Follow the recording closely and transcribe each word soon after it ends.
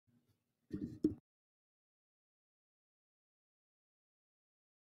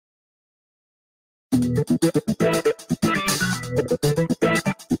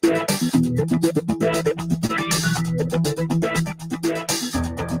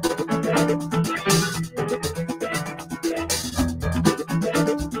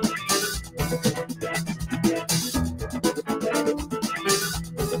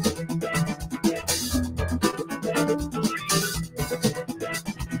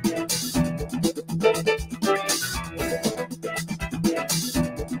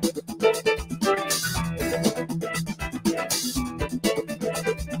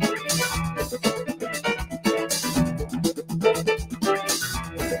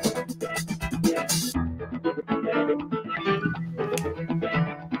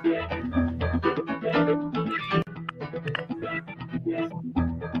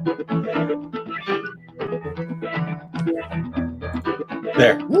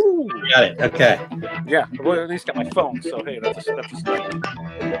There. Woo. Got it. Okay. Yeah. Well, at least got my phone. So hey, that's a start.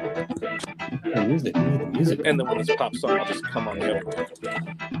 Music. And then when this pops on, I'll just come on the other one.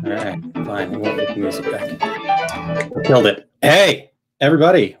 All right. Fine. We'll put the music back. Killed it. Hey,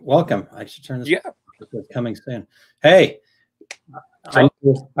 everybody. Welcome. I should turn this. Yeah. Coming soon. Hey. I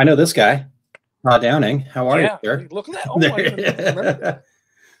know this guy. Downing. How are you, sir? Look at that. Oh, I didn't remember that.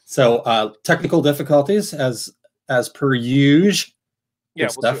 So technical difficulties as per usual. Yeah,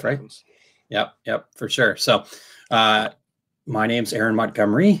 stuff, right? Yep, for sure. So my name's Aaron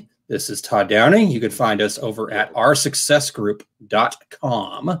Montgomery. This is Todd Downing. You can find us over at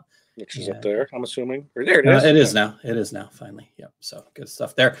oursuccessgroup.com. Which is up there, I'm assuming. Or there it is. It is now. It is now, finally. Yep. So good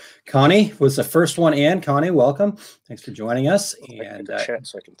stuff there. Connie was the first one in. Connie, welcome. Thanks for joining us. And chat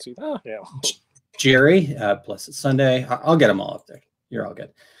so I can see that. Yeah. Jerry, Blessed Sunday. I'll get them all up there. You're all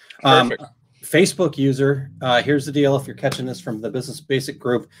good. Perfect. Facebook user, here's the deal. If you're catching this from the Business Basic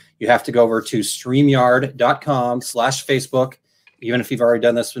group, you have to go over to StreamYard.com/Facebook. Even if you've already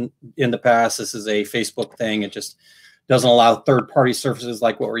done this in the past, this is a Facebook thing. It just doesn't allow third-party services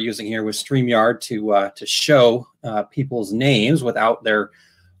like what we're using here with StreamYard to show people's names without their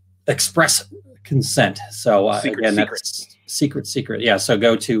express consent. So again, that's secret. Yeah. So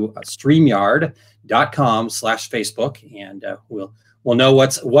go to StreamYard.com/Facebook, and we'll know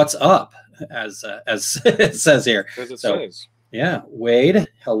what's up. As it says here. As it says. Yeah. Wade,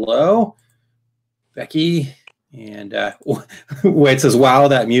 hello. Becky, and Wade says, wow,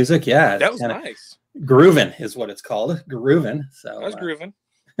 that music. Yeah. That was nice. Groovin' is what it's called. Groovin'. So that was groovin'.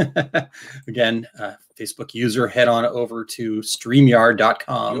 Again, Facebook user, head on over to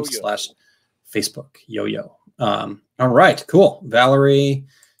StreamYard.com/Facebook. Yo-yo. All right, cool. Valerie,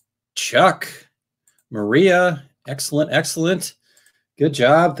 Chuck, Maria, excellent. Good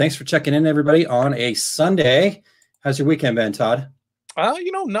job. Thanks for checking in, everybody, on a Sunday. How's your weekend been, Todd?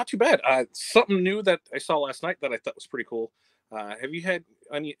 Not too bad. Something new that I saw last night that I thought was pretty cool. Have you had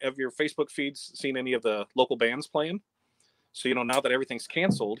any of your Facebook feeds seen any of the local bands playing? So, now that everything's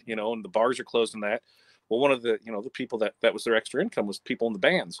canceled, and the bars are closed and that, well, one of the, the people that was their extra income was people in the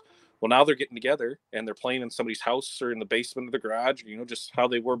bands. Well, now they're getting together and they're playing in somebody's house or in the basement of the garage, just how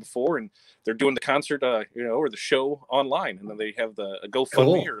they were before. And they're doing the concert, or the show online. And then they have a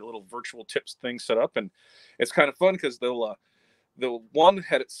GoFundMe or a little virtual tips thing set up. And it's kind of fun because the one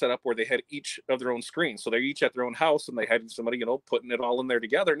had it set up where they had each of their own screens. So they're each at their own house and they had somebody, putting it all in there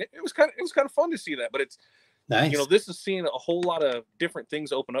together. And it was kind of fun to see that, but it's, nice. This is seeing a whole lot of different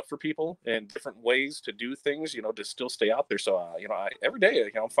things open up for people and different ways to do things, to still stay out there. So, every day,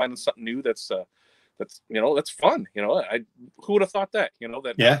 I'm finding something new that's fun. Who would have thought that,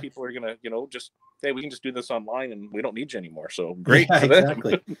 that people are going to, just, hey, we can just do this online and we don't need you anymore. So great. Yeah,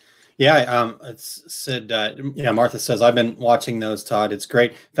 exactly. Yeah. It's said, Martha says, I've been watching those, Todd. It's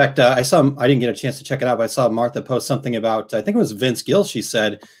great. In fact, I didn't get a chance to check it out, but I saw Martha post something about, I think it was Vince Gill, she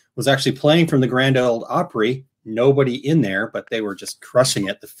said, was actually playing from the Grand Ole Opry. Nobody in there, but they were just crushing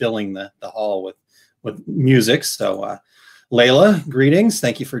it, filling the hall with music. So Layla, greetings.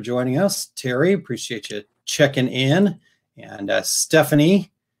 Thank you for joining us. Terry, appreciate you checking in. And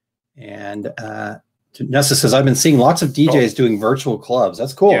Stephanie and Nessa says, I've been seeing lots of DJs doing virtual clubs.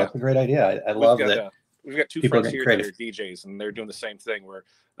 That's cool. Yeah. That's a great idea. I love that. We've got two friends here that are DJs, and they're doing the same thing where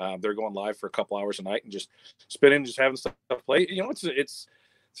they're going live for a couple hours a night and just spinning, just having stuff play. It's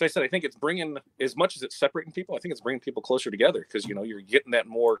so I said, I think it's bringing, as much as it's separating people, I think it's bringing people closer together because, you're getting that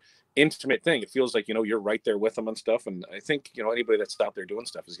more intimate thing. It feels like, you're right there with them and stuff. And I think, anybody that's out there doing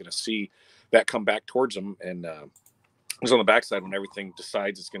stuff is going to see that come back towards them. And it's on the backside when everything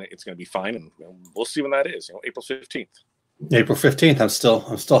decides it's going to be fine. And we'll see when that is, April 15th. April 15th. I'm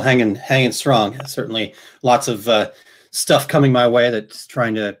still hanging strong. Certainly lots of stuff coming my way that's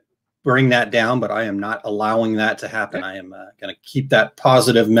trying to bring that down, but I am not allowing that to happen. I am going to keep that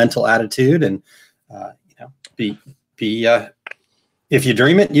positive mental attitude and, be if you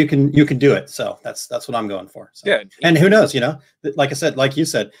dream it, you can do it. So that's what I'm going for. So. Yeah. And who knows, like I said, like you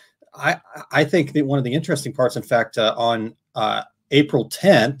said, I think that one of the interesting parts, in fact, on April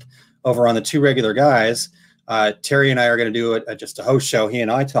 10th over on the Two Regular Guys, Terry and I are going to do just a host show, he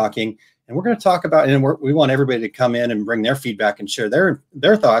and I talking, and we're going to talk about, and we want everybody to come in and bring their feedback and share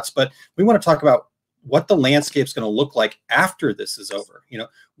their thoughts, but we want to talk about what the landscape's going to look like after this is over.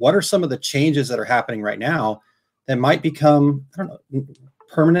 What are some of the changes that are happening right now that might become, I don't know,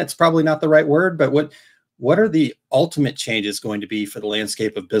 permanent's probably not the right word, but what are the ultimate changes going to be for the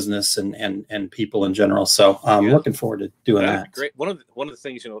landscape of business and people in general? So I'm looking forward to doing that. Great. One of the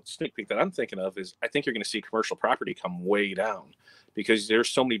things, sneak peek that I'm thinking of is I think you're going to see commercial property come way down, because there's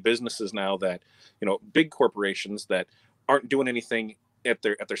so many businesses now that, big corporations that aren't doing anything at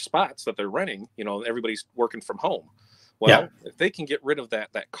their spots that they're renting. Everybody's working from home. Well, if they can get rid of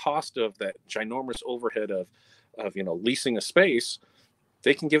that cost of that ginormous overhead of leasing a space,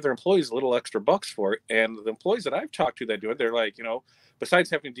 they can give their employees a little extra bucks for it. And the employees that I've talked to that do it, they're like,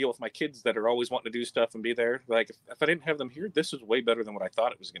 besides having to deal with my kids that are always wanting to do stuff and be there, like, if I didn't have them here, this is way better than what I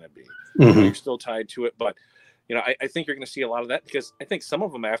thought it was going to be. You're still tied to it, but I think you're going to see a lot of that, because I think some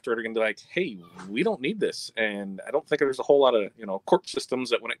of them after it are going to be like, hey, we don't need this. And I don't think there's a whole lot of, court systems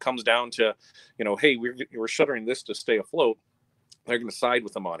that when it comes down to, hey, we're shuttering this to stay afloat, they're going to side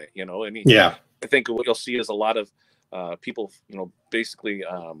with them on it, And I think what you'll see is a lot of people, basically,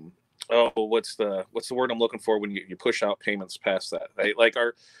 what's the word I'm looking for when you push out payments past that, right? Like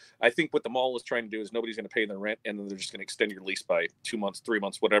I think what the mall is trying to do is nobody's going to pay their rent, and then they're just going to extend your lease by 2 months, 3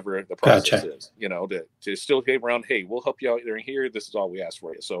 months, whatever the process is, to still get around, hey, we'll help you out during here. This is all we ask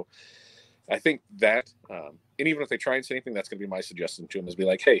for you. So I think that, and even if they try and say anything, that's going to be my suggestion to them, is be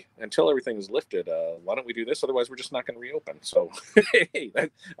like, hey, until everything is lifted, why don't we do this? Otherwise, we're just not going to reopen. So, hey,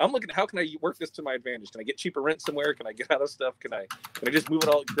 I'm looking at how can I work this to my advantage? Can I get cheaper rent somewhere? Can I get out of stuff? Can I just move it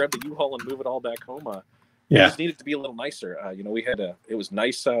all, grab the U-Haul and move it all back home? We just need it to be a little nicer. It was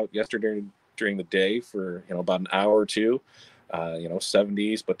nice out yesterday during the day for, about an hour or two,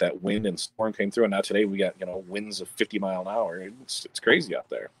 70s, but that wind and storm came through. And now today we got, winds of 50 mile an hour. It's crazy out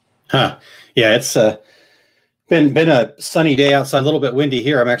there. Huh. Yeah, it's been a sunny day outside, a little bit windy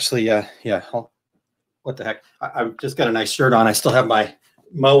here. I'm actually, what the heck? I've just got a nice shirt on. I still have my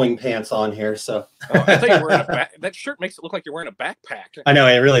mowing pants on here. So I thought you were wearing that shirt makes it look like you're wearing a backpack. I know,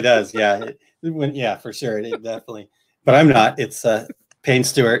 it really does. Yeah. For sure. It definitely, but I'm not. It's Payne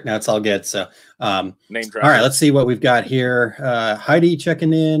Stewart. No, it's all good. So name drop. All right, let's see what we've got here. Heidi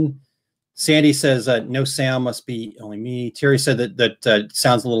checking in. Sandy says, no sound, must be only me. Terry said that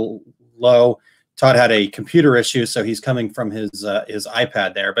sounds a little low. Todd had a computer issue, so he's coming from his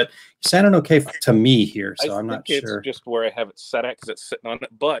iPad there. But you sounded okay to me here, so I'm not sure. It's just where I have it set at, because it's sitting on it.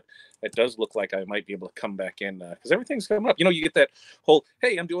 But it does look like I might be able to come back in, because everything's coming up. You get that whole,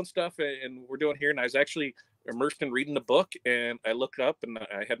 hey, I'm doing stuff and we're doing here. And I was actually immersed in reading the book, and I looked up and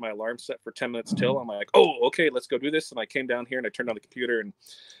I had my alarm set for 10 minutes till. I'm like, oh, okay, let's go do this. And I came down here and I turned on the computer, and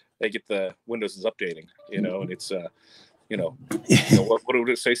I get the Windows is updating, and it's what would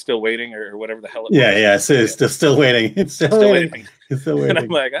it say? Still waiting, or whatever the hell it was. Yeah. It's still waiting. It's still waiting. It's still waiting. And I'm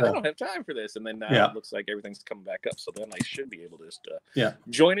like, I don't have time for this. And then now it looks like everything's coming back up. So then I should be able to just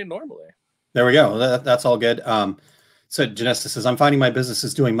join in normally. There we go. That's all good. So Janessa says, I'm finding my business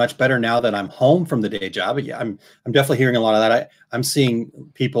is doing much better now that I'm home from the day job. Yeah, I'm definitely hearing a lot of that. I'm seeing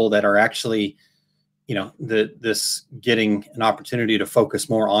people that are actually, this getting an opportunity to focus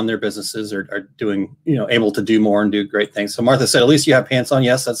more on their businesses, are doing, able to do more and do great things. So Martha said, at least you have pants on.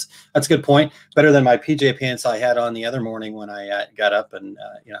 Yes, that's a good point. Better than my PJ pants I had on the other morning when I got up and,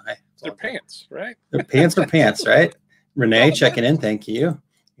 they're pants, right? They're pants are pants, right? Renee checking in. Thank you.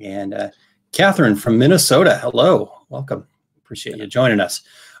 And Catherine from Minnesota. Hello. Welcome. Appreciate you joining us.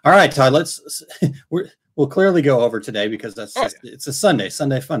 All right, Todd, we'll clearly go over today, because it's a Sunday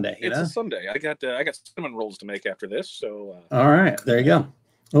fun day. It's a Sunday. I got cinnamon rolls to make after this. So all right, there you go.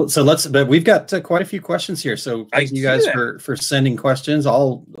 Well, so but we've got quite a few questions here. So thank you guys for sending questions.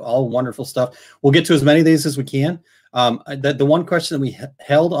 All wonderful stuff. We'll get to as many of these as we can. The one question that we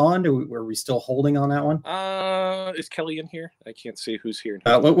held on to, were we still holding on that one? Is Kelly in here? I can't see who's here.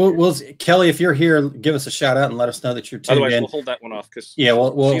 We'll Kelly, if you're here, give us a shout out and let us know that you're tuned in. Otherwise, we'll hold that one off, because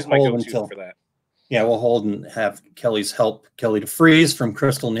we'll she's my hold go-to for that. Yeah, we'll hold and have Kelly's help. Kelly DeFreeze from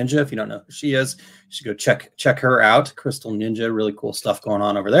Crystal Ninja. If you don't know who she is, you should go check her out. Crystal Ninja, really cool stuff going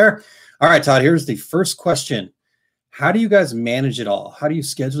on over there. All right, Todd, here's the first question. How do you guys manage it all? How do you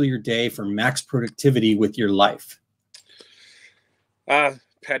schedule your day for max productivity with your life?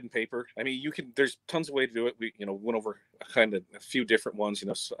 pad and paper. I mean, there's tons of ways to do it. We, went over kind of a few different ones,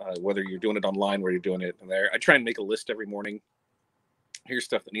 whether you're doing it online, where you're doing it in there. I try and make a list every morning. Here's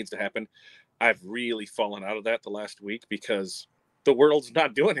stuff that needs to happen. I've really fallen out of that the last week because the world's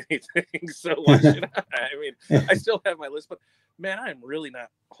not doing anything. So why should I? I mean, I still have my list, but man, I'm really not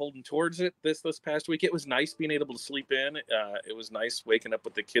holding towards it this past week. It was nice being able to sleep in. It was nice waking up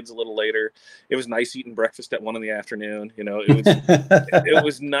with the kids a little later. It was nice eating breakfast at 1 PM. It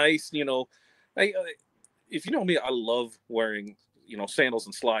was nice. If you know me, I love wearing sandals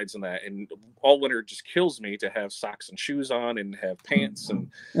and slides and that, and all winter just kills me to have socks and shoes on and have pants.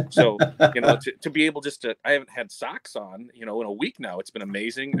 And so, to be able I haven't had socks on, in a week now. It's been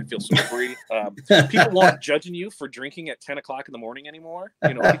amazing. I feel so free. People aren't judging you for drinking at 10 o'clock in the morning anymore,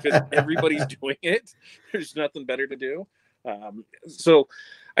 because everybody's doing it. There's nothing better to do. So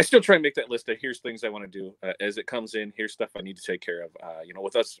I still try and make that list of here's things I want to do as it comes in. Here's stuff I need to take care of.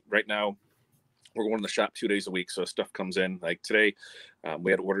 With us right now, we're going to the shop 2 days a week. So stuff comes in like today. We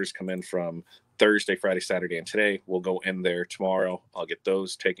had orders come in from Thursday, Friday, Saturday, and today. We'll go in there tomorrow. I'll get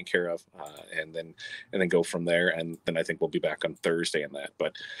those taken care of, and then go from there. And then I think we'll be back on Thursday in that.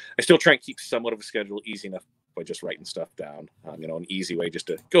 But I still try and keep somewhat of a schedule easy enough by just writing stuff down. An easy way just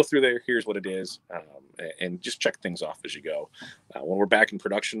to go through there. Here's what it is, and just check things off as you go. When we're back in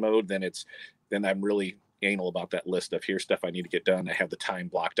production mode, then I'm really anal about that list of here's stuff I need to get done. I have the time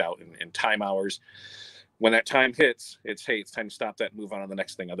blocked out in time hours. When that time hits, it's time to stop that and move on to the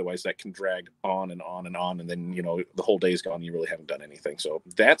next thing. Otherwise, that can drag on and on and on, and then the whole day's gone. You really haven't done anything. So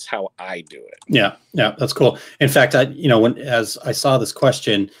that's how I do it. Yeah, that's cool. In fact, as I saw this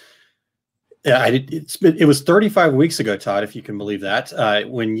question, it was 35 weeks ago, Todd, if you can believe that,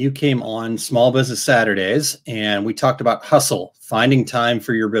 when you came on Small Business Saturdays, and we talked about hustle, finding time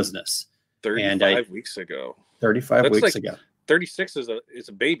for your business. 35 weeks ago. 35 weeks ago. 36 is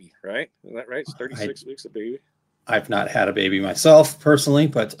a baby, right? Isn't that right? It's 36 weeks a baby. I've not had a baby myself personally,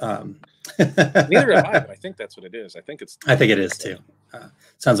 but neither have I. But I think that's what it is. I think it is too.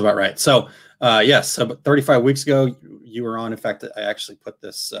 Sounds about right. So yes, so 35 weeks ago you were on. In fact, I actually put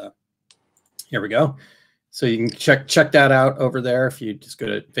this. Here we go. So you can check that out over there. If you just go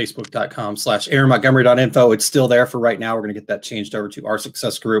to facebook.com/AaronMontgomery.info, it's still there for right now. We're going to get that changed over to Our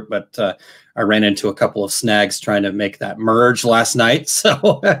Success Group, but I ran into a couple of snags trying to make that merge last night,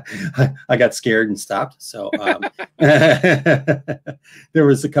 so I got scared and stopped. So there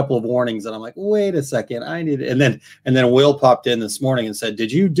was a couple of warnings, and I'm like, wait a second, I need it. And then Will popped in this morning and said, "Did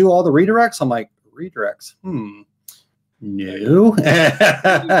you do all the redirects?" I'm like, redirects? No.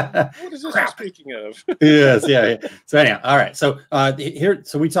 What is this speaking of? Yes, yeah. So anyhow, all right. So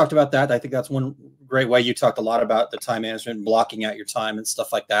so we talked about that. I think that's one great way. You talked a lot about the time management and blocking out your time and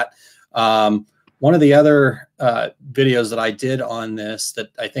stuff like that. One of the other videos that I did on this that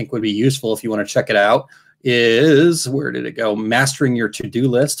I think would be useful if you want to check it out is, where did it go? Mastering Your To-Do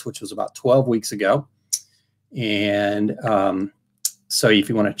List, which was about 12 weeks ago. And so if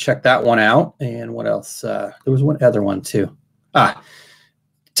you want to check that one out, and what else? There was one other one too.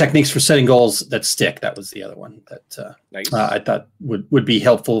 Techniques for setting goals that stick. That was the other one that nice. I thought would be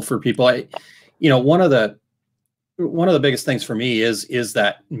helpful for people. One of the biggest things for me is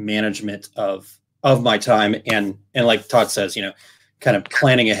that management of my time, and like Todd says, kind of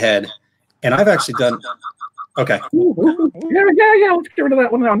planning ahead. And I've actually done. Okay. Yeah. Let's get rid of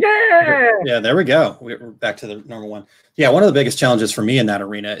that one now. Yeah, there we go. We're back to the normal one. Yeah, one of the biggest challenges for me in that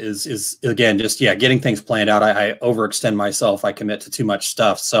arena is again just getting things planned out. I overextend myself. I commit to too much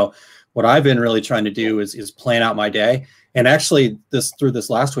stuff. So what I've been really trying to do is plan out my day. And actually, through this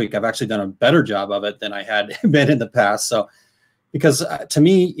last week, I've actually done a better job of it than I had been in the past. So because to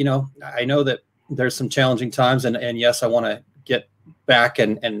me, I know that there's some challenging times, and yes, I want to get back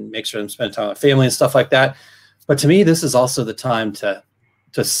and make sure I'm spending time with family and stuff like that. But to me, this is also the time to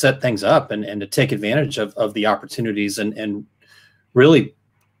set things up and to take advantage of the opportunities and really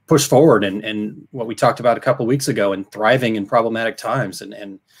push forward and what we talked about a couple of weeks ago, and thriving in problematic times.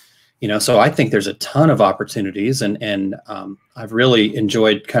 And so I think there's a ton of opportunities, and I've really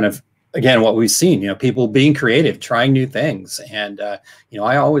enjoyed kind of, again, what we've seen, people being creative, trying new things. And,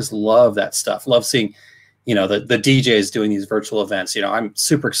 I always love that stuff. Love seeing, the DJs doing these virtual events. I'm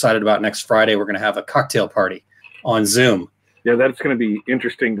super excited about next Friday. We're going to have a cocktail party on Zoom. Yeah, that's going to be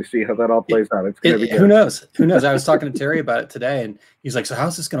interesting to see how that all plays out. It's going to be who knows? Who knows? I was talking to Terry about it today, and he's like, "So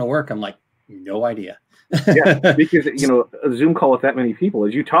how's this going to work?" I'm like, "No idea." Yeah, because a Zoom call with that many people,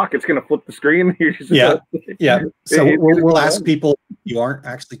 as you talk, it's going to flip the screen. Yeah. So we'll ask people if you aren't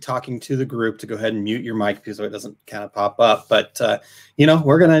actually talking to the group to go ahead and mute your mic, because it doesn't kind of pop up. But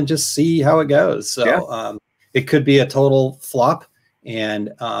we're going to just see how it goes. So it could be a total flop.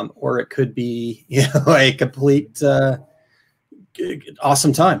 and or it could be a complete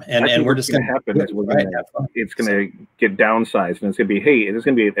awesome time. And we're just going to happen. It's going to get downsized, and it's going to be, hey, it's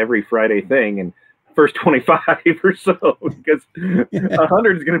going to be an every Friday thing, and first 25 or so, because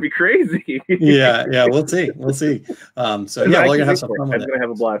 100 is going to be crazy. yeah, we'll see. So yeah, we're going to have some fun with it. I'm going to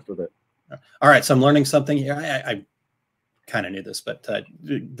have a blast with it. All right, so I'm learning something here. I kind of knew this, but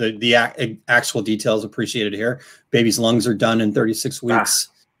the actual details appreciated here. Baby's lungs are done in 36 weeks.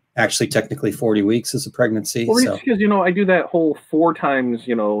 Actually, technically 40 weeks is a pregnancy. Well, so. Because, I do that whole 4 times,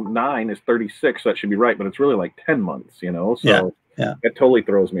 9 is 36. So that should be right. But it's really like 10 months, So yeah. It totally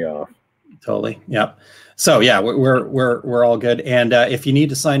throws me off. Totally. Yep. So yeah, we're all good. And if you need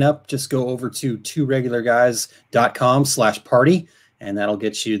to sign up, just go over to tworegularguys.com/party, and that'll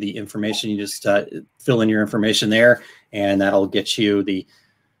get you the information. You just fill in your information there, and that'll get you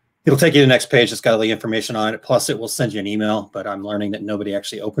it'll take you to the next page. It's got all the information on it. Plus, it will send you an email. But I'm learning that nobody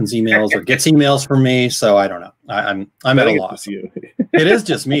actually opens emails or gets emails from me, so I don't know. I'm at a loss. It is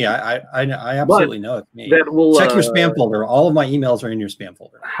just me. I absolutely know it's me. Check your spam folder. All of my emails are in your spam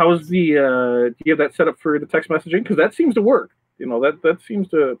folder. How's do you have that set up for the text messaging? Because that seems to work. That seems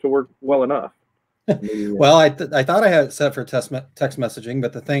to work well enough. Well, I thought I had it set up for text messaging,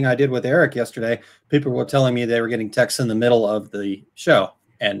 but the thing I did with Eric yesterday, people were telling me they were getting texts in the middle of the show.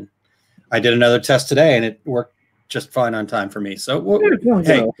 And I did another test today, and it worked just fine on time for me. So,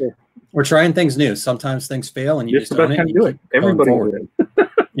 we're trying things new. Sometimes things fail, and you just own it. And do it. Everybody will.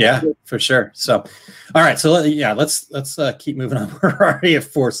 Yeah, for sure. So, all right. So, let's keep moving on. We're already at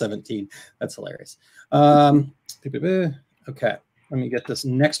 4:17. That's hilarious. Okay, let me get this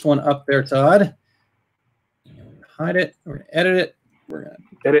next one up there, Todd. Hide it. We're gonna edit it. We're gonna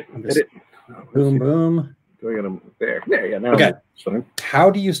edit. Boom. There. Yeah. Now okay. How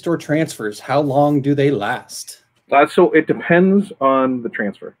do you store transfers? How long do they last? So it depends on the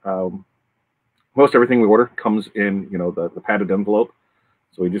transfer. Most everything we order comes in, the padded envelope.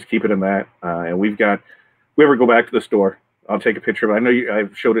 So we just keep it in that. And we ever go back to the store, I'll take a picture of it. I know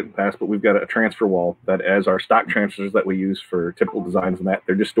I've showed it in the past, but we've got a transfer wall that as our stock transfers that we use for typical designs and that,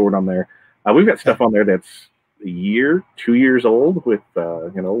 they're just stored on there. We've got stuff on there that's a year, 2 years old with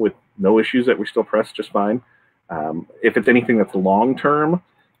with no issues that we still press just fine. If it's anything that's long term,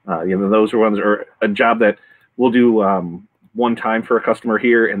 those are ones are a job that we'll do one time for a customer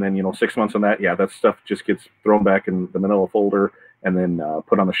here, and then 6 months on that. Yeah, that stuff just gets thrown back in the manila folder and then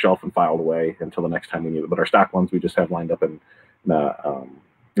put on the shelf and filed away until the next time we need it. But our stock ones we just have lined up, and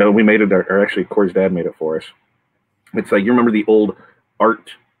we made it, or actually Corey's dad made it for us. It's like, you remember the old art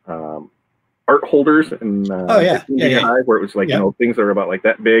holders and High, where it was like things that are about like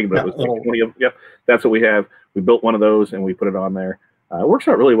that big, but it was like 20 of them. Yep, that's what we have. We built one of those and we put it on there. It works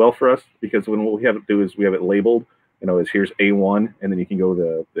out really well for us, because what we have to do is we have it labeled, as here's A1, and then you can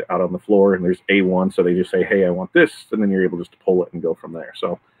go out on the floor and there's A1, so they just say, hey, I want this, and then you're able just to pull it and go from there.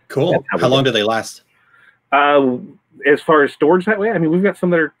 So cool. How long do they last? As far as storage that way, I mean, we've got some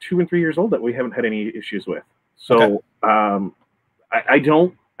that are 2 and 3 years old that we haven't had any issues with. So I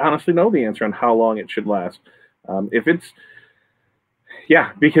don't honestly know the answer on how long it should last. Because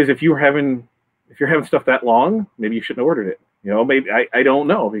if you're having stuff that long, maybe you shouldn't have ordered it. Maybe I don't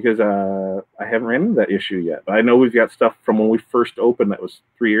know, because I haven't ran into that issue yet. But I know we've got stuff from when we first opened that was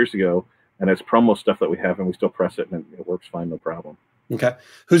 3 years ago, and it's promo stuff that we have, and we still press it, and it works fine, no problem. Okay.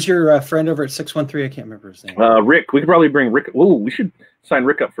 Who's your friend over at 613? I can't remember his name. Rick. We could probably bring Rick. Oh, we should sign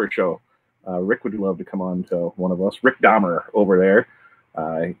Rick up for a show. Rick would love to come on to one of us. Rick Dahmer over there.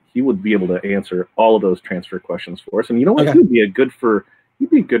 He would be able to answer all of those transfer questions for us. And you know what? Okay. He'd be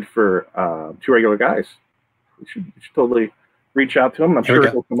good for 2 regular guys. We should totally reach out to him. I'm sure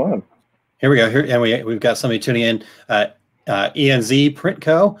he'll come on. Here we go. And we've got somebody tuning in. ENZ Print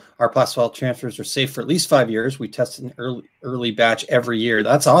Co. Our plastic file transfers are safe for at least 5 years. We test an early batch every year.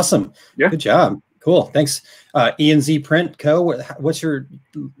 That's awesome. Yeah. Good job. Cool. Thanks. ENZ Print Co.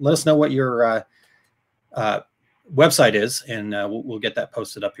 Let us know what your website is, and we'll get that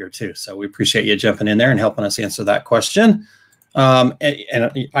posted up here too. So we appreciate you jumping in there and helping us answer that question. And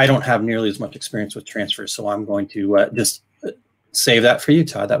I don't have nearly as much experience with transfers, so I'm going to just save that for you,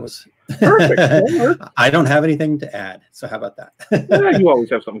 Todd. That was perfect. I don't have anything to add, so how about that? Yeah, you always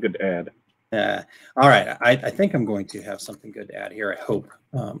have something good to add. All right, I think I'm going to have something good to add here. I hope.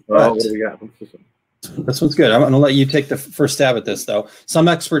 What do we got? This one's good. I'm going to let you take the first stab at this, though. Some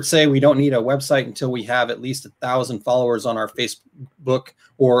experts say we don't need a website until we have at least 1,000 followers on our Facebook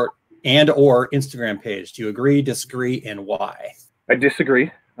or Instagram page. Do you agree, disagree, and why? I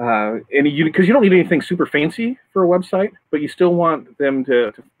disagree. And because you don't need anything super fancy for a website, but you still want them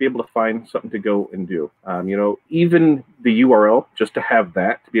to be able to find something to go and do. Even the URL, just to have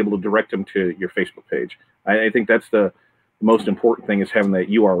that, to be able to direct them to your Facebook page. I think that's the most important thing, is having that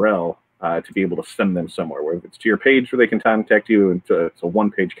URL to be able to send them somewhere, whether it's to your page where they can contact you, and it's a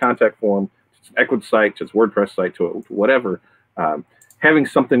one-page contact form, it's an Ecwid site, to its WordPress site, to whatever. Having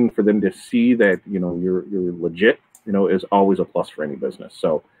something for them to see that you're legit, is always a plus for any business.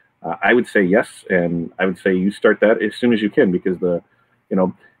 So I would say yes, and I would say you start that as soon as you can, because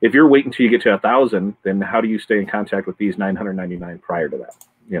if you're waiting until you get to 1,000, then how do you stay in contact with these 999 prior to that?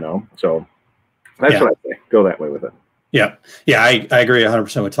 So that's what I say. Go that way with it. Yeah, I agree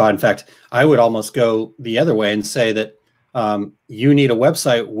 100% with Todd. In fact, I would almost go the other way and say that you need a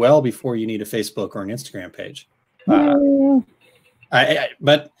website well before you need a Facebook or an Instagram page.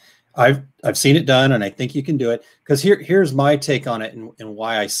 But I've seen it done, and I think you can do it. Because here's my take on it, and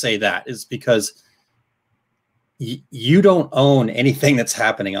why I say that is because you don't own anything that's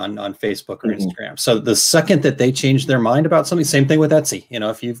happening on Facebook or Instagram. So the second that they change their mind about something, same thing with Etsy.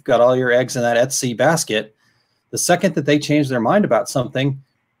 If you've got all your eggs in that Etsy basket, the second that they change their mind about something,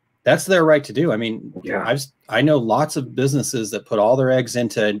 that's their right to do. I mean, I know lots of businesses that put all their eggs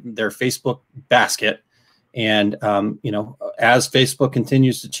into their Facebook basket. And, as Facebook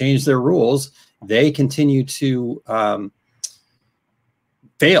continues to change their rules, they continue to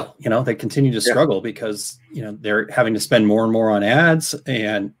fail. They continue to struggle because, they're having to spend more and more on ads,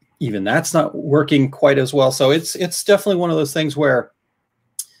 and even that's not working quite as well. So it's definitely one of those things where,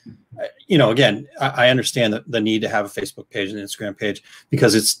 again, I understand the need to have a Facebook page and an Instagram page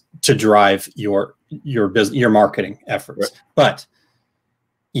because it's to drive your business, your marketing efforts. Right. But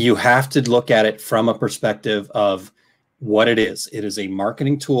you have to look at it from a perspective of what it is. It is a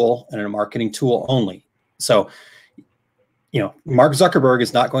marketing tool, and a marketing tool only. So, Mark Zuckerberg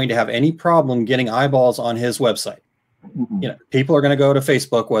is not going to have any problem getting eyeballs on his website. People are going to go to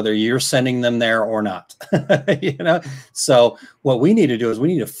Facebook whether you're sending them there or not. So what we need to do is we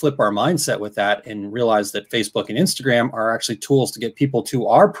need to flip our mindset with that and realize that Facebook and Instagram are actually tools to get people to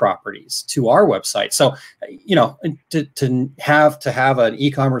our properties, to our website. So to have an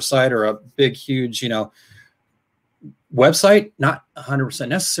e-commerce site or a big huge website, not 100%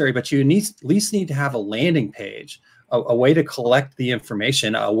 necessary, but you at least need to have a landing page, a way to collect the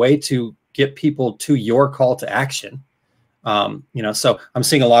information, a way to get people to your call to action. So I'm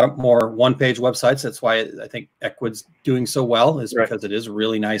seeing a lot of more one-page websites. That's why I think Ecwid's doing so well, is because it is a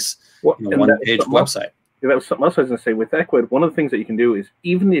really nice one-page website. That was something else I was going to say. With Ecwid, one of the things that you can do is,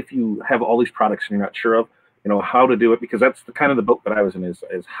 even if you have all these products and you're not sure of, how to do it, because that's the kind of the boat that I was in, is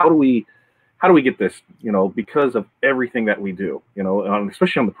how do we get this, because of everything that we do,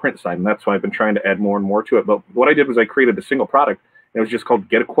 especially on the print side. And that's why I've been trying to add more and more to it. But what I did was I created a single product, and it was just called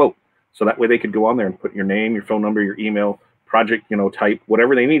Get a Quote. So that way they could go on there and put your name, your phone number, your email, project, type,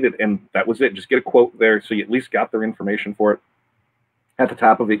 whatever they needed, and that was it. Just get a quote there, so you at least got their information for it. At the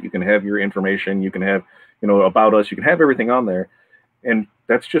top of it, you can have your information, you can have, about us, you can have everything on there, and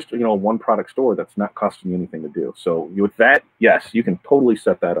that's just, a one product store that's not costing you anything to do. So with that, yes, you can totally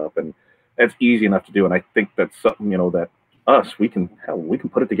set that up, and that's easy enough to do. And I think that's something, that we can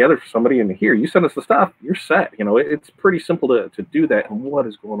put it together for somebody, and here, you send us the stuff, you're set. It's pretty simple to do that. And what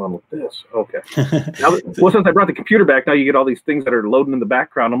is going on with this? Okay. Now, since I brought the computer back, now you get all these things that are loading in the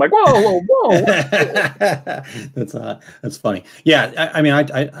background. I'm like, whoa. That's funny. Yeah, I mean,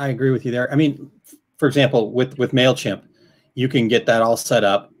 I agree with you there. I mean, for example, with MailChimp, you can get that all set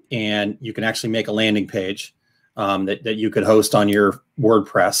up, and you can actually make a landing page that you could host on your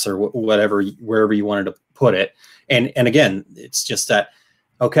WordPress or whatever, wherever you wanted to put it. And again, it's just that,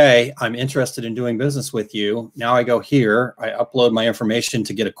 okay, I'm interested in doing business with you. Now I go here, I upload my information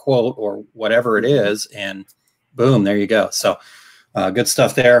to get a quote or whatever it is, and boom, there you go. So good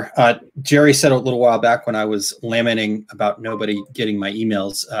stuff there. Jerry said a little while back when I was lamenting about nobody getting my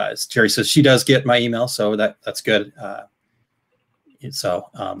emails, Jerry says she does get my email, so that's good. So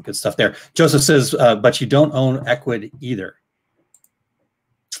good stuff there. Joseph says, but you don't own Ecwid either.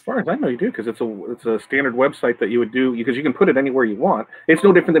 As far as I know, you do, because it's a standard website that you would do, because you can put it anywhere you want. It's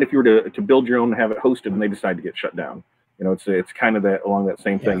no different than if you were to build your own and have it hosted and they decide to get shut down. It's kind of along that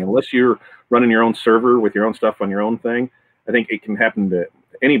same thing. Unless you're running your own server with your own stuff on your own thing, I think it can happen to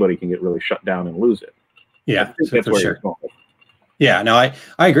anybody can get really shut down and lose it. Yeah, that's for sure. Yeah, no, I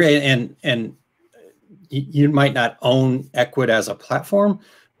agree. And you might not own Ecwid as a platform,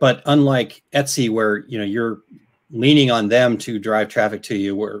 but unlike Etsy, where you're leaning on them to drive traffic to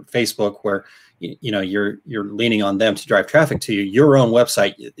you, or Facebook, where you're leaning on them to drive traffic to you, your own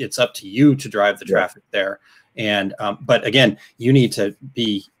website, it's up to you to drive the traffic there. And but again, you need to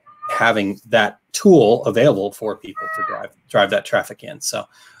be having that tool available for people to drive that traffic in. So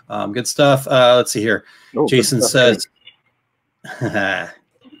good stuff. Let's see here. Oh, Jason says, good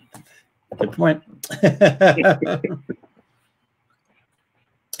point.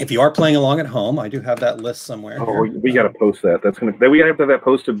 If you are playing along at home, I do have that list somewhere. Oh, we got to post that. We have to have that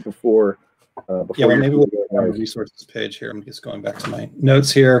posted before. Yeah, well, maybe we'll go on the resources page here. I'm just going back to my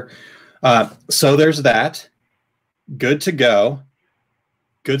notes here. So there's that. Good to go.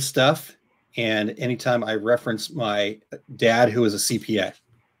 Good stuff. And anytime I reference my dad, who is a CPA.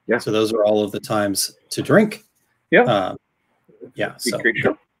 Yeah. So those are all of the times to drink. Yeah. Yeah. So great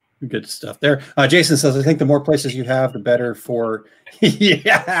show. Good stuff there. Jason says, I think the more places you have, the better for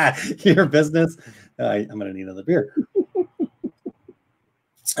your business. I'm going to need another beer.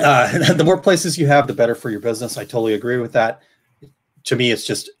 The more places you have, the better for your business. I totally agree with that. To me, it's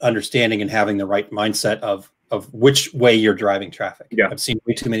just understanding and having the right mindset of which way you're driving traffic. Yeah. I've seen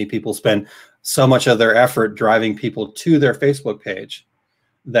way too many people spend so much of their effort driving people to their Facebook page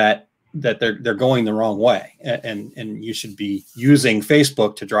that they're going the wrong way, and you should be using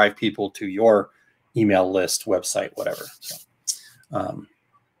Facebook to drive people to your email list, website, whatever. So,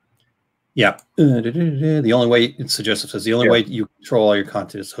 yeah. The only way, so Joseph says, the only way you control all your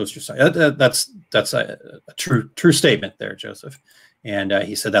content is host your site. That's a true statement there, Joseph. And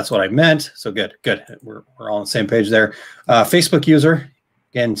he said that's what I meant. So good. We're all on the same page there. Facebook user,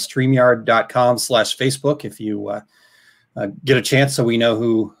 again, StreamYard.com/Facebook. If you get a chance, so we know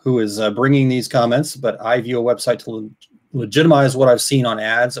who is bringing these comments. But I view a website to legitimize what I've seen on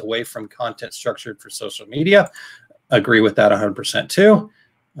ads away from content structured for social media. Agree with that 100% too.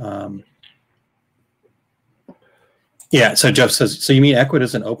 Yeah. So Jeff says, so you mean Ecwid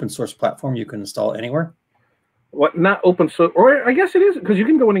is an open source platform you can install anywhere? What, not open source, or I guess it is, because you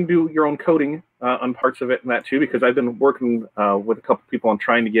can go in and do your own coding on parts of it and that too. Because I've been working with a couple people on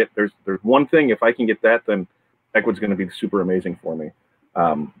trying to get. There's one thing. If I can get that, then Ecwid's going to be super amazing for me.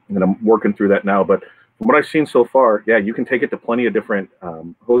 And I'm working through that now. But from what I've seen so far, yeah, you can take it to plenty of different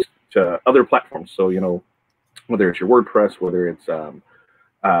host other platforms. So whether it's your WordPress, whether it's who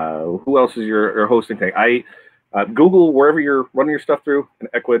else is your hosting thing. Google wherever you're running your stuff through an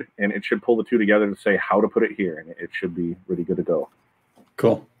Ecwid, and it should pull the two together to say how to put it here, and it should be really good to go.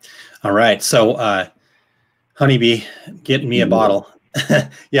 Cool. All right. So Honeybee, getting me a bottle.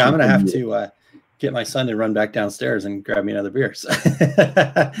 Yeah, I'm going to have to get my son to run back downstairs and grab me another beer. So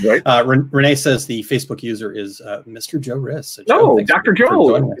right. Renee says the Facebook user is Mr. Joe Riss. So Joe, Dr.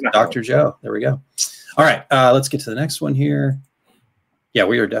 Joe. Dr. Joe. There we go. All right. Let's get to the next one here. Yeah,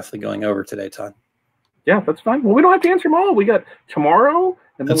 we are definitely going over today, Todd. Yeah, that's fine. Well, we don't have to answer them all. We got tomorrow,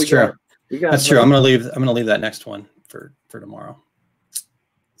 and then that's true. That's true. I'm gonna leave that next one for tomorrow.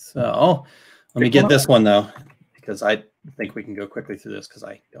 So let me get this one though, because I think we can go quickly through this because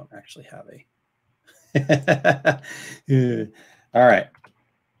I don't actually have a. All right.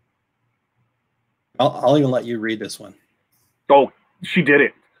 I'll even let you read this one. Oh, she did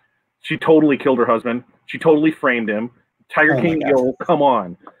it. She totally killed her husband. She totally framed him. Tiger King, yo, come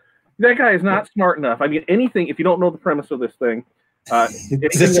on. That guy is not smart enough. I mean, anything, if you don't know the premise of this thing.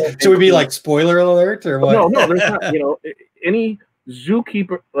 Should we be like spoiler alert or what? No, there's not, any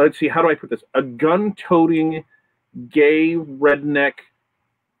zookeeper, let's see, how do I put this? A gun-toting gay redneck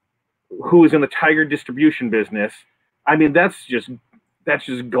who is in the tiger distribution business. I mean, that's just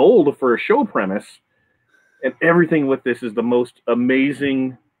gold for a show premise. And everything with this is the most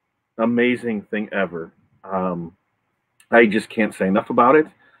amazing thing ever. I just can't say enough about it.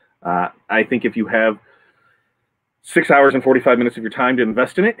 I think if you have 6 hours and 45 minutes of your time to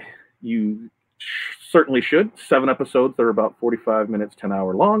invest in it, you certainly should. 7 episodes that are about 45 minutes to an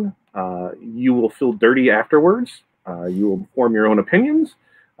hour long. You will feel dirty afterwards. You will form your own opinions.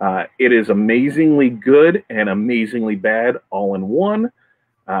 It is amazingly good and amazingly bad all in one.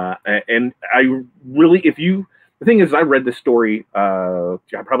 And I really, the thing is, I read this story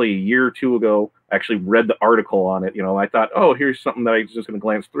probably a year or two ago. I actually read the article on it. I thought, oh, here's something that I was just going to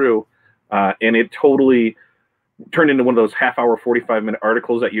glance through. And it totally turned into one of those half-hour, 45-minute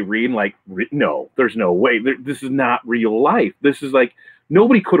articles that you read and like, no, there's no way. This is not real life. This is like,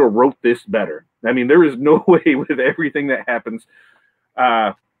 nobody could have wrote this better. I mean, there is no way with everything that happens.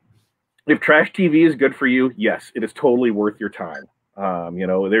 If trash TV is good for you, yes, it is totally worth your time.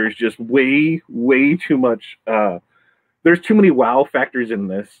 There's just way too much. There's too many wow factors in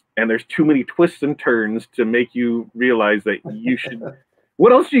this, and there's too many twists and turns to make you realize that you should.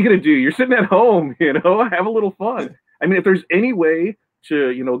 What else are you gonna do? You're sitting at home, have a little fun. I mean, if there's any way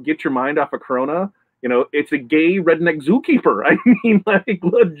to, get your mind off of Corona, You know, it's a gay redneck zookeeper. I mean, like,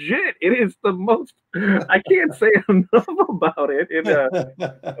 legit, it is the most. I can't say enough about it.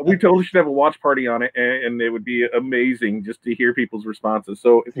 We totally should have a watch party on it, and it would be amazing just to hear people's responses.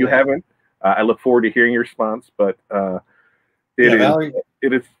 So if you haven't, I look forward to hearing your response. But Valerie,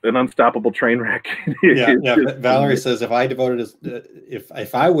 it is an unstoppable train wreck. Valerie says if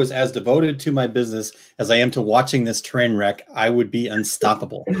I was as devoted to my business as I am to watching this train wreck, I would be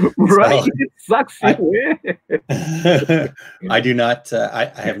unstoppable. Right? So, it sucks. I do not.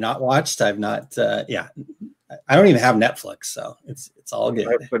 I have not watched. I've not. I don't even have Netflix, so it's all good.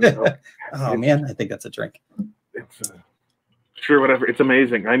 Oh man, I think that's a drink. It's sure, whatever. It's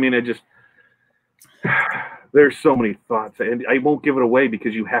amazing. I mean, it just. There's so many thoughts, and I won't give it away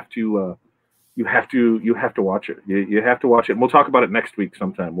because you have to watch it. You have to watch it. And we'll talk about it next week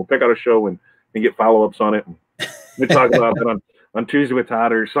sometime. We'll pick out a show and get follow-ups on it. And we'll talk about it on Tuesday with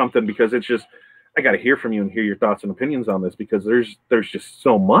Todd or something, because it's just, I got to hear from you and hear your thoughts and opinions on this, because there's just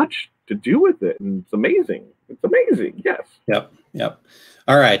so much to do with it, and it's amazing. It's amazing. Yes. Yep.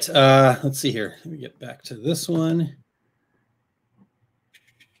 All right. Let's see here. Let me get back to this one.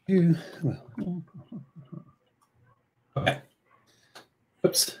 Okay.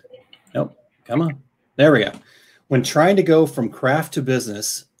 Oops. Nope. Come on. There we go. When trying to go from craft to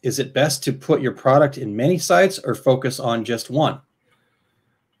business, is it best to put your product in many sites or focus on just one?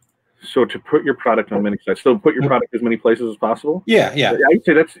 So to put your product on many sites, so put your product as many places as possible? Yeah. I'd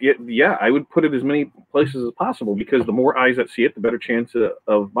say I would put it as many places as possible, because the more eyes that see it, the better chance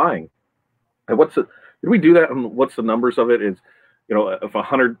of buying. And did we do that? And what's the numbers of it? Is, you know, if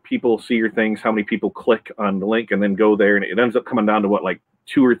 100 people see your things, how many people click on the link and then go there, and it ends up coming down to what, like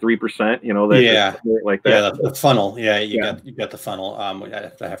 2 or 3%? You know, like that. Yeah, the funnel. Yeah, you got the funnel. I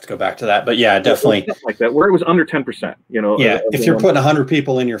have to go back to that, but yeah, definitely like that, where it was under 10%. You know, if you're putting 100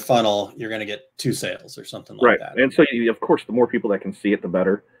 people in your funnel, you're going to get 2 sales or something like that. And so, of course, the more people that can see it, the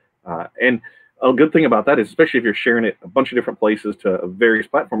better. And a good thing about that is, especially if you're sharing it a bunch of different places to various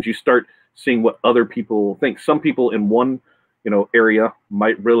platforms, you start seeing what other people think. Some people in one area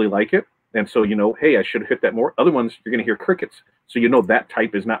might really like it, and so hey, I should hit that more. Other ones, you're going to hear crickets, so that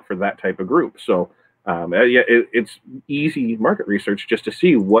type is not for that type of group. So it's easy market research just to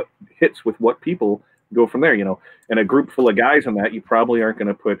see what hits with what people, go from there. And a group full of guys in that, you probably aren't going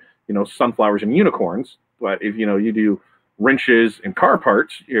to put sunflowers and unicorns, but if you do wrenches and car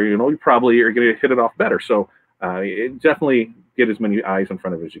parts, you probably are going to hit it off better. So definitely get as many eyes in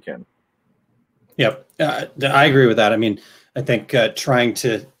front of it as you can. Yep, I agree with that. I mean, I think trying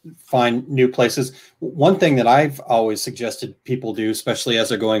to find new places. One thing that I've always suggested people do, especially as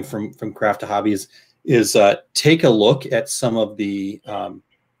they're going from craft to hobbies, is take a look at some of the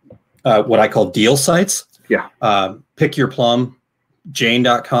what I call deal sites. Yeah. Pick Your Plum,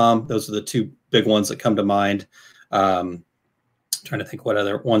 Jane.com. Those are the two big ones that come to mind. Trying to think what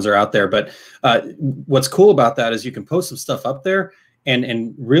other ones are out there. But what's cool about that is you can post some stuff up there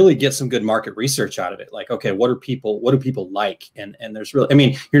and really get some good market research out of it. Like, okay, what do people like? And there's really, I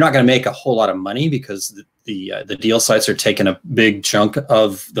mean, you're not going to make a whole lot of money because the deal sites are taking a big chunk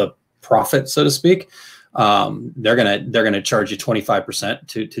of the profit, so to speak. They're gonna charge you 25%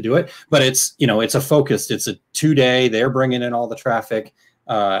 to do it, but it's it's a focused. It's a 2-day. They're bringing in all the traffic.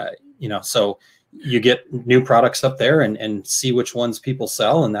 So you get new products up there and see which ones people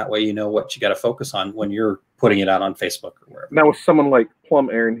sell, and that way you know what you got to focus on when you're putting it out on Facebook or wherever. Now with someone like Plum,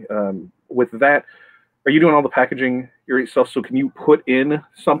 Aaron, with that, are you doing all the packaging yourself? So can you put in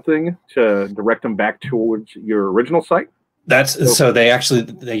something to direct them back towards your original site? So they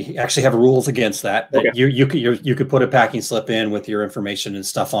actually have rules against that. Okay. You could put a packing slip in with your information and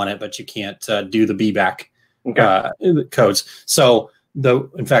stuff on it, but you can't do the be back codes. So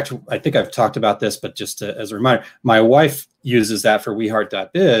in fact, I think I've talked about this, but just as a reminder, my wife uses that for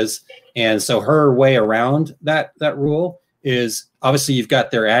WeHeart.biz, and so her way around that rule is obviously you've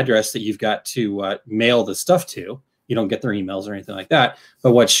got their address that you've got to mail the stuff to. You don't get their emails or anything like that.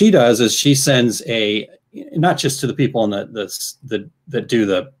 But what she does is she sends not just to the people that do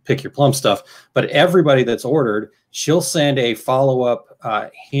the Pick Your Plum stuff, but everybody that's ordered, she'll send a follow-up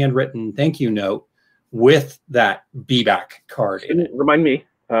handwritten thank you note with that be back card in it. Remind me,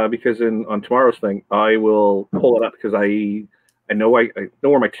 because on tomorrow's thing, I will pull it up, because I know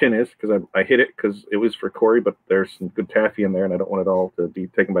where my tin is, because I hid it because it was for Corey, but there's some good taffy in there, and I don't want it all to be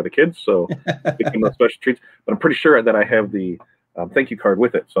taken by the kids, so give them those special treats. But I'm pretty sure that I have the thank you card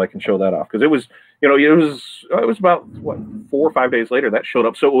with it, so I can show that off, because it was about 4 or 5 days later that showed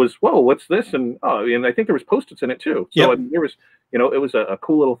up. So it was, whoa, what's this? And I think there was Post-its in it too. So there was, it was a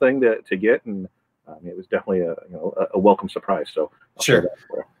cool little thing to get, and It was definitely a welcome surprise. So sure.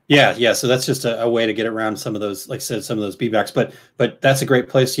 Yeah. So that's just a way to get around some of those, like I said, some of those beatbacks. But that's a great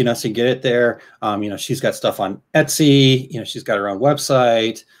place, to get it there. She's got stuff on Etsy. She's got her own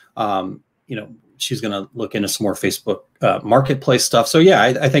website. She's going to look into some more Facebook marketplace stuff. So yeah,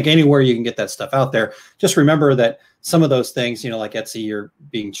 I think anywhere you can get that stuff out there. Just remember that some of those things, like Etsy, you're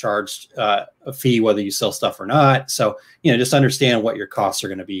being charged a fee whether you sell stuff or not. So just understand what your costs are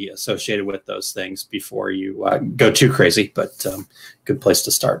going to be associated with those things before you go too crazy. But good place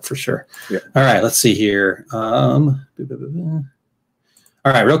to start for sure. Yeah. All right, let's see here. All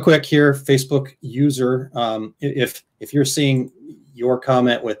right, real quick here, Facebook user. If you're seeing your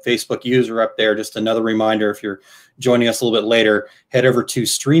comment with Facebook user up there, just another reminder, if you're joining us a little bit later, head over to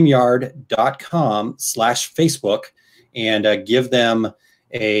StreamYard.com/Facebook and give them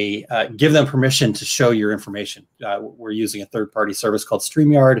permission to show your information. We're using a third-party service called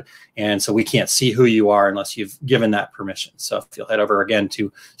StreamYard, and so we can't see who you are unless you've given that permission. So if you'll head over again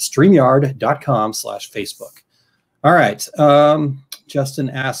to StreamYard.com/Facebook. All right. Justin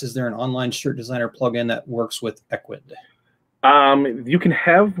asks, is there an online shirt designer plugin that works with Ecwid? You can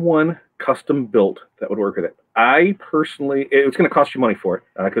have one custom built that would work with it. I personally, it's going to cost you money for it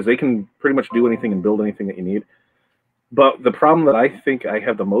because they can pretty much do anything and build anything that you need. But the problem that I think I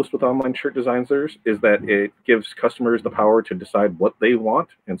have the most with online shirt designers is that it gives customers the power to decide what they want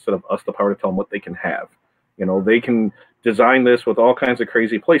instead of us the power to tell them what they can have. They can design this with all kinds of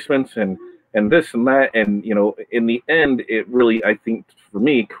crazy placements and this and that. And, in the end, it really, I think, for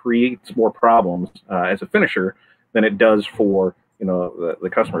me, creates more problems as a finisher than it does for the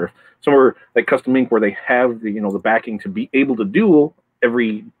customer. Somewhere like Custom Ink, where they have the backing to be able to do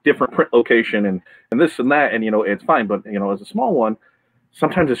every different print location and this and that, and it's fine. But as a small one,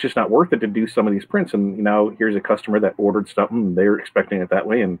 sometimes it's just not worth it to do some of these prints. And here's a customer that ordered something, and they're expecting it that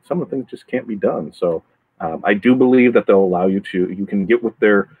way, and some of the things just can't be done. So I do believe that they'll allow you can get with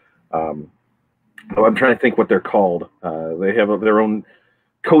their I'm trying to think what they're called. They have their own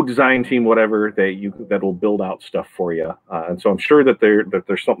code design team, whatever, that'll build out stuff for you. And so I'm sure that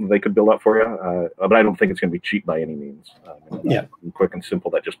there's something they could build out for you, but I don't think it's going to be cheap by any means. Yeah, quick and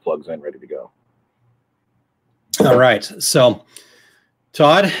simple that just plugs in, ready to go. All right. So,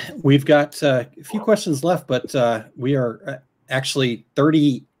 Todd, we've got a few questions left, but we are actually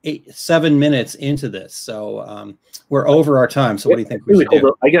 37 minutes into this, so we're over our time. So, what do you think we should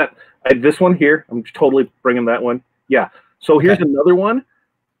do? I got this one here. I'm totally bringing that one. Yeah. So here's another one.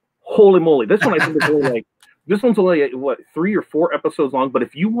 Holy moly! This one I think is only this one's only 3 or 4 episodes long. But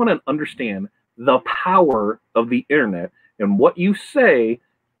if you want to understand the power of the internet and what you say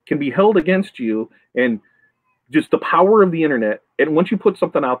can be held against you, and just the power of the internet, and once you put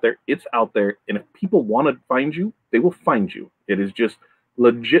something out there, it's out there, and if people want to find you, they will find you. It is just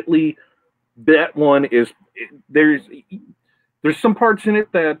legitly that one is there's some parts in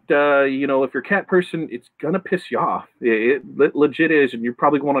it that, if you're a cat person, it's going to piss you off. It legit is, and you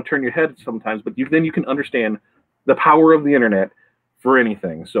probably want to turn your head sometimes, but then you can understand the power of the internet for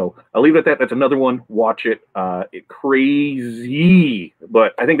anything. So I'll leave it at that. That's another one. Watch it. It's crazy,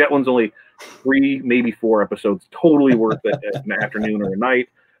 but I think that one's only 3, maybe 4 episodes. Totally worth it at an afternoon or a night.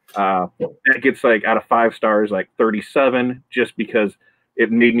 That gets out of 5 stars, 37, just because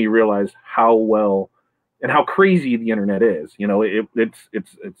it made me realize how well and how crazy the internet is. It's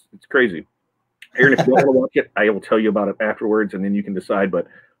crazy. Aaron, if you want to watch it, I will tell you about it afterwards, and then you can decide. But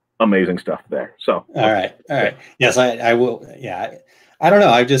amazing stuff there. So all right. Yes, I will. Yeah, I don't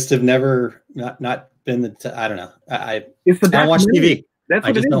know. I just have never not been I don't know. I don't watch TV. That's what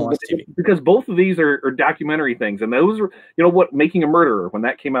I just don't watch TV, because both of these are documentary things, and those are Making a Murderer, when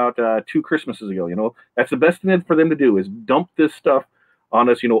that came out 2 Christmases ago. That's the best thing for them to do, is dump this stuff on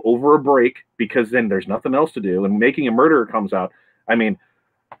us, over a break, because then there's nothing else to do. And Making a Murderer comes out. I mean,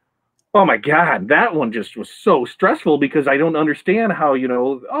 oh my God, that one just was so stressful, because I don't understand how,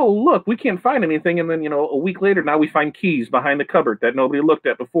 oh, look, we can't find anything. And then, a week later, now we find keys behind the cupboard that nobody looked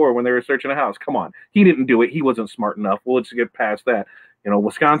at before when they were searching a house. Come on. He didn't do it. He wasn't smart enough. Well, let's get past that.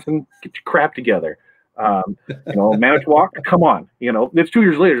 Wisconsin, get your crap together. Manitowoc, come on. It's 2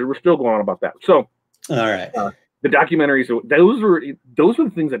 years later. We're still going on about that. So, all right. The documentaries, those were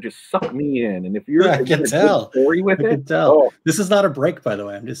the things that just sucked me in. And if you're I can tell. Story with it, This is not a break, by the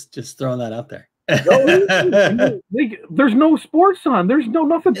way. I'm just throwing that out there. There's no sports on. There's no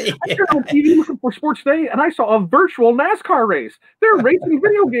nothing. I turned on TV looking for sports today, and I saw a virtual NASCAR race. They're racing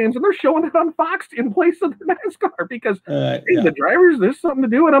video games, and they're showing it on Fox in place of the NASCAR, because the drivers, there's something to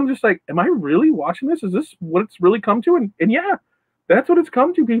do. And I'm just like, am I really watching this? Is this what it's really come to? And yeah, that's what it's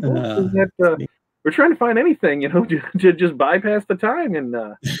come to, people. we're trying to find anything, to just bypass the time. And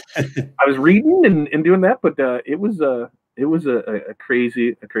I was reading and doing that, but it was a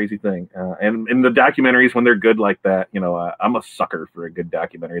crazy thing. And in the documentaries, when they're good like that, I'm a sucker for a good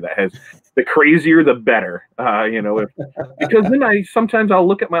documentary that has the crazier the better. Because then sometimes I'll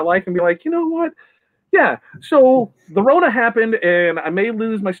look at my life and be like, you know what? Yeah, so the Rona happened, and I may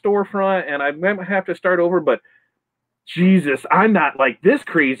lose my storefront, and I might have to start over, but Jesus, I'm not like this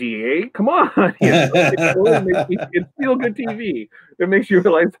crazy, eh? Come on. It's feel good TV. It makes you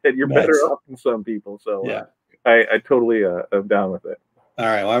realize that you're better off than some people. So yeah, I totally am down with it. All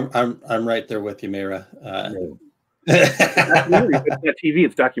right, well, I'm right there with you, Mira. It's not TV,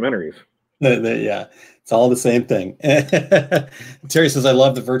 it's documentaries. Yeah, it's all the same thing. Terry says, I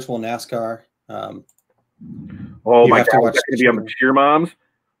love the virtual NASCAR. Oh my God, that's going to be on the cheer moms.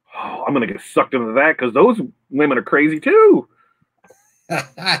 Oh, I'm going to get sucked into that because those women are crazy too.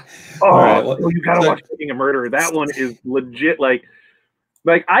 Right, well, you got to watch Making a Murderer. That one is legit. Like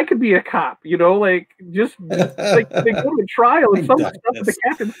I could be a cop, just like they go to a trial and some of the stuff that the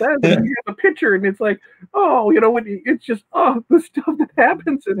captain says, and you have a picture, and it's like, when it's just the stuff that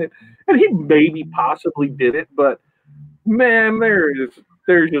happens in it, and he maybe possibly did it, but man, there's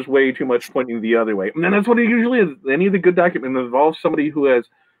just way too much pointing the other way, and then that's what it usually is. Any of the good document involves somebody who is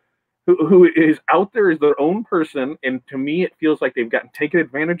out there as their own person, and to me, it feels like they've gotten taken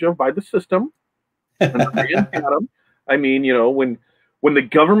advantage of by the system. And I mean, when the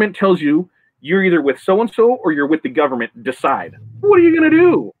government tells you you're either with so-and-so or you're with the government, decide. What are you going to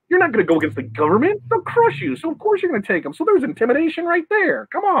do? You're not going to go against the government. They'll crush you. So, of course, you're going to take them. So there's intimidation right there.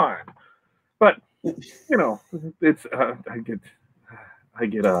 Come on. But, it's I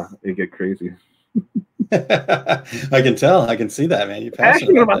get crazy. I can tell. I can see that, man. You're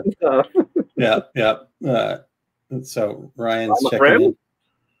passionate about this stuff. Yeah. So Ryan's checking in.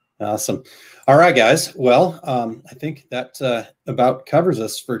 Awesome. All right, guys. Well, I think that about covers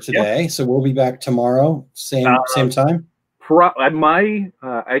us for today. Yeah. So we'll be back tomorrow, same time.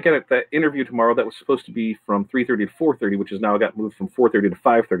 I got that interview tomorrow that was supposed to be from 3:30 to 4:30, which is now got moved from 4:30 to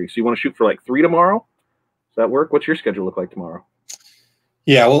 5:30. So you want to shoot for like 3 tomorrow? Does that work? What's your schedule look like tomorrow?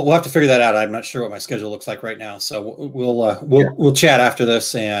 Yeah, we'll have to figure that out. I'm not sure what my schedule looks like right now, so we'll chat after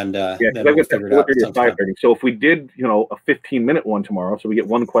this, and then we'll figure it out. 5:30. So if we did, a 15-minute one tomorrow, so we get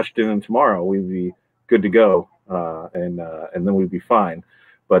one question in tomorrow, we'd be good to go, and then we'd be fine.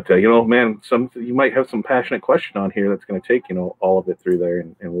 But man, you might have some passionate question on here that's going to take all of it through there,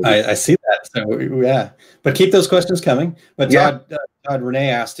 and we'll I see that. So yeah, but keep those questions coming. But Todd,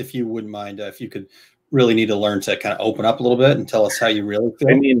 Renee asked if you wouldn't mind if you could. Really need to learn to kind of open up a little bit and tell us how you really feel.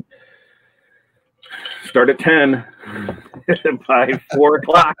 I mean, start at 10. By 4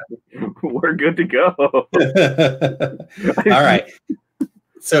 o'clock, we're good to go. All right.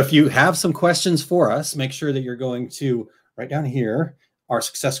 So if you have some questions for us, make sure that you're going to right down here,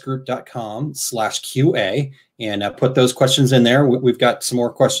 oursuccessgroup.com/QA, and put those questions in there. We've got some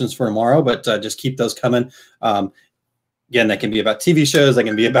more questions for tomorrow, but just keep those coming. Again, that can be about TV shows. That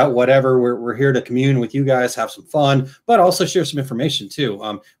can be about whatever. We're here to commune with you guys, have some fun, but also share some information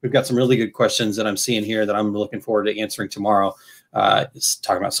too. We've got some really good questions that I'm seeing here that I'm looking forward to answering tomorrow.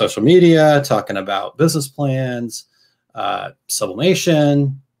 Talking about social media, talking about business plans,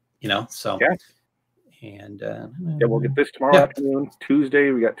 sublimation, so. Yeah. And we'll get this tomorrow afternoon.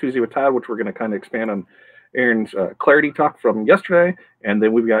 Tuesday, we got Tuesday with Todd, which we're going to kind of expand on Aaron's clarity talk from yesterday, and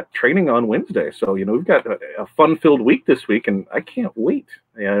then we've got training on Wednesday. So we've got a fun-filled week this week, and I can't wait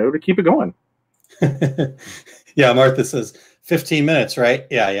to keep it going. Yeah, Martha says 15 minutes, right?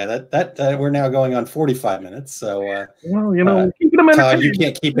 Yeah. That we're now going on 45 minutes. So keep them Todd, you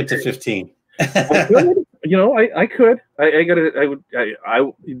can't keep it to 15. I could.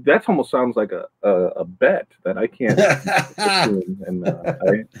 That almost sounds like a bet that I can't. And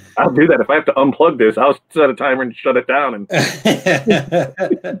I'll do that if I have to unplug this. I'll set a timer and shut it down. And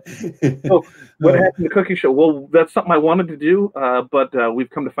so what happened to Cookie Show? Well, that's something I wanted to do, but we've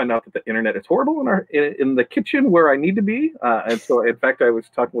come to find out that the internet is horrible in the kitchen where I need to be. And so, in fact, I was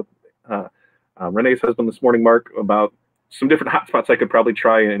talking with Renee's husband this morning, Mark, about some different hotspots I could probably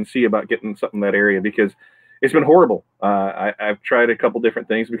try and see about getting something in that area, because it's been horrible. I've tried a couple different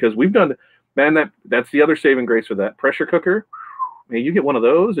things, because we've done, man, that's the other saving grace with that pressure cooker. Man, you get one of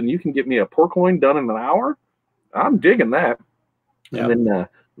those and you can get me a pork loin done in an hour. I'm digging that. Yeah. And then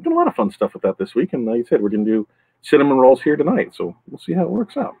we've done a lot of fun stuff with that this week. And like you said, we're going to do cinnamon rolls here tonight. So we'll see how it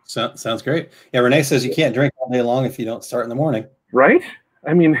works out. Sounds great. Yeah, Renee says you can't drink all day long if you don't start in the morning. Right?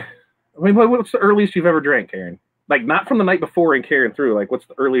 I mean, what's the earliest you've ever drank, Aaron? Like, not from the night before and carrying through. Like, what's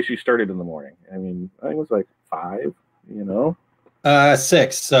the earliest you started in the morning? I mean, I think it was like 5,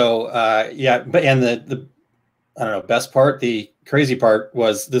 6. So yeah, but and the I don't know, best part, the crazy part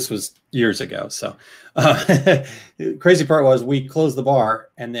was this was years ago. So crazy part was we closed the bar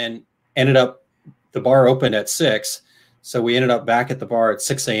and then ended up the bar opened at 6. So we ended up back at the bar at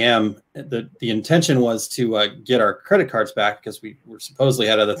 6 a.m. The intention was to get our credit cards back because we were supposedly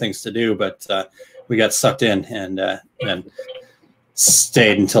had other things to do, but we got sucked in and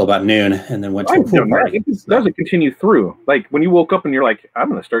stayed until about noon and then went to a pool party. It doesn't continue through. Like when you woke up and you're like, I'm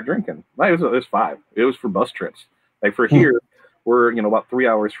going to start drinking. It was 5. It was for bus trips. Like for here, we're about 3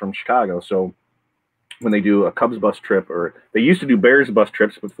 hours from Chicago. So when they do a Cubs bus trip, or they used to do Bears bus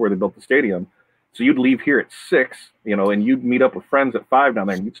trips before they built the stadium. So you'd leave here at 6, and you'd meet up with friends at 5 down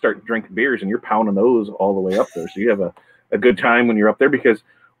there, and you'd start drinking beers, and you're pounding those all the way up there. So you have a good time when you're up there because,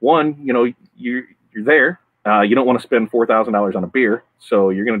 one, you're there. You don't want to spend $4,000 on a beer,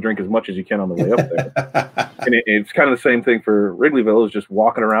 so you're going to drink as much as you can on the way up there. And it's kind of the same thing for Wrigleyville, is just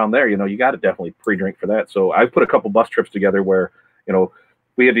walking around there. You got to definitely pre-drink for that. So I've put a couple bus trips together where,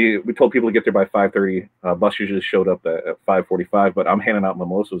 we told people to get there by 5:30. Bus usually showed up at 5:45, but I'm handing out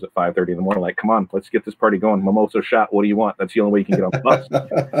mimosas at 5:30 in the morning. Like, come on, let's get this party going. Mimosa shot. What do you want? That's the only way you can get on the bus.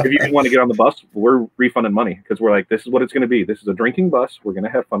 If you didn't want to get on the bus, we're refunding money because we're like, this is what it's going to be. This is a drinking bus. We're going to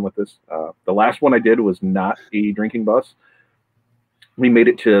have fun with this. The last one I did was not a drinking bus. We made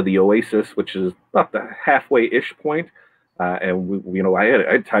it to the Oasis, which is about the halfway-ish point. And we, I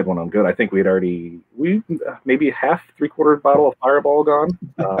had tied one on good. I think we maybe half, 3/4 bottle of Fireball gone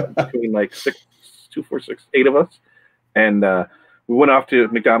between like 6, 2, 4, 6, 8 of us. And we went off to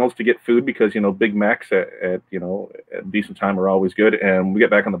McDonald's to get food because, Big Macs at a decent time are always good. And we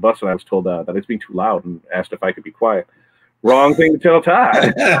get back on the bus and I was told that it's being too loud and asked if I could be quiet. Wrong thing to tell Todd.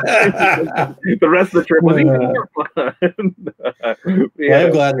 The rest of the trip was even more fun. I'm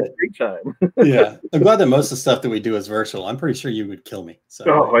glad that great time. Yeah, I'm glad that most of the stuff that we do is virtual. I'm pretty sure you would kill me.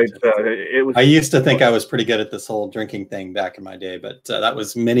 So it was. I used to think I was pretty good at this whole drinking thing back in my day, but that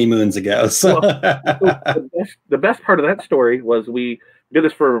was many moons ago. So the best part of that story was we did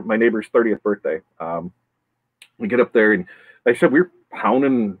this for my neighbor's 30th birthday. We get up there and like I said, we're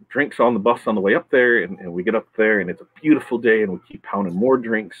pounding drinks on the bus on the way up there, and we get up there and it's a beautiful day and we keep pounding more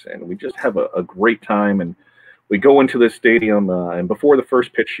drinks and we just have a great time. And we go into the stadium and before the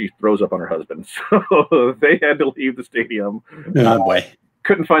first pitch she throws up on her husband, so they had to leave the stadium. Oh boy.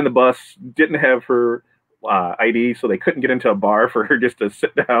 Couldn't find the bus, didn't have her ID, so they couldn't get into a bar for her just to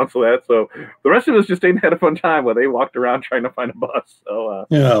sit down. So the rest of us just stayed and had a fun time while they walked around trying to find a bus. So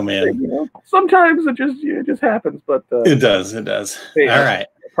oh man, sometimes it just happens, but it does. Hey, all right,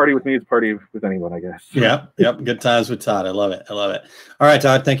 party with me is party with anyone, I guess. Yep. Good times with Todd. I love it. All right,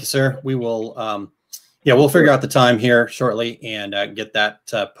 Todd, thank you, sir. We will we'll figure out the time here shortly and get that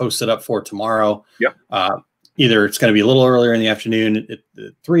posted up for tomorrow. Yep. Either it's going to be a little earlier in the afternoon at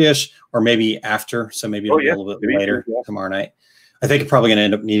 3-ish, or maybe after. So maybe it'll be a little bit later tomorrow night. I think it's probably going to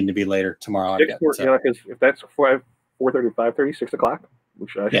end up needing to be later tomorrow. Because if that's 4:30, 5:30, 6 o'clock,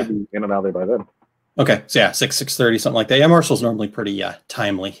 which I should be in and out of there by then. Okay, so 6:30, something like that. Yeah, Marshall's normally pretty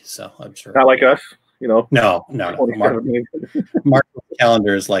timely, so I'm sure. Not like us, No. Marshall's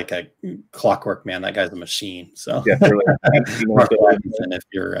calendar is like a clockwork, man. That guy's a machine. So yeah, if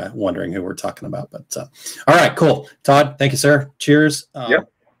you're wondering who we're talking about, but all right, cool. Todd, thank you, sir. Cheers.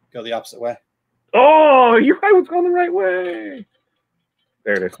 Go the opposite way. Oh, I was going the right way.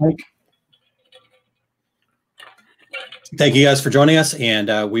 There it is. Thank you guys for joining us,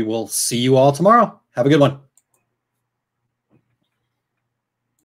 and we will see you all tomorrow. Have a good one.